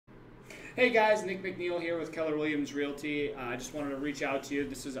Hey guys, Nick McNeil here with Keller Williams Realty. I just wanted to reach out to you.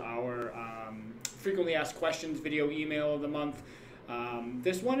 This is our frequently asked questions video email of the month.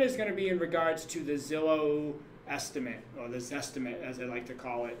 This one is going to be in regards to the Zillow estimate, or the Zestimate as I like to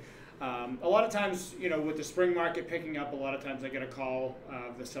call it. A lot of times, with the spring market picking up, a lot of times I get a call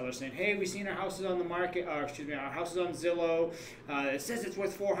of the seller saying, hey, we've seen our house is on the market, or excuse me, our house is on Zillow. It says it's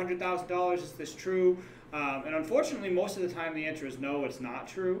worth $400,000. Is this true? And unfortunately, most of the time the answer is no, it's not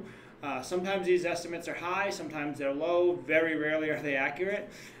true. Sometimes these estimates are high, sometimes they're low, very rarely are they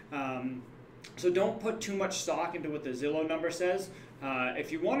accurate. So don't put too much stock into what the Zillow number says.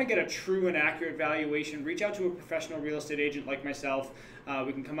 If you want to get a true and accurate valuation, reach out to a professional real estate agent like myself.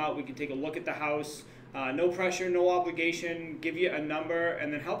 We can come out, we can take a look at the house. No pressure, no obligation, give you a number,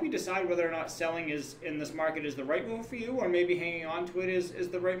 and then help you decide whether or not selling is in this market is the right move for you, or maybe hanging on to it is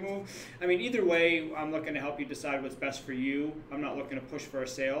the right move. I mean, either way, I'm looking to help you decide what's best for you. I'm not looking to push for a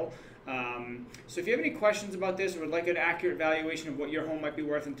sale. So if you have any questions about this or would like an accurate valuation of what your home might be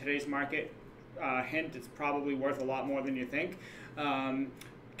worth in today's market, hint, it's probably worth a lot more than you think.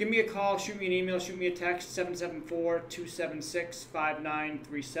 Give me a call, shoot me an email, shoot me a text,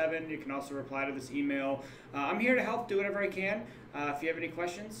 774-276-5937. You can also reply to this email. I'm here to help, do whatever I can. If you have any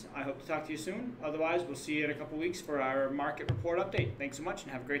questions, I hope to talk to you soon. Otherwise, we'll see you in a couple weeks for our market report update. Thanks so much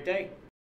and have a great day.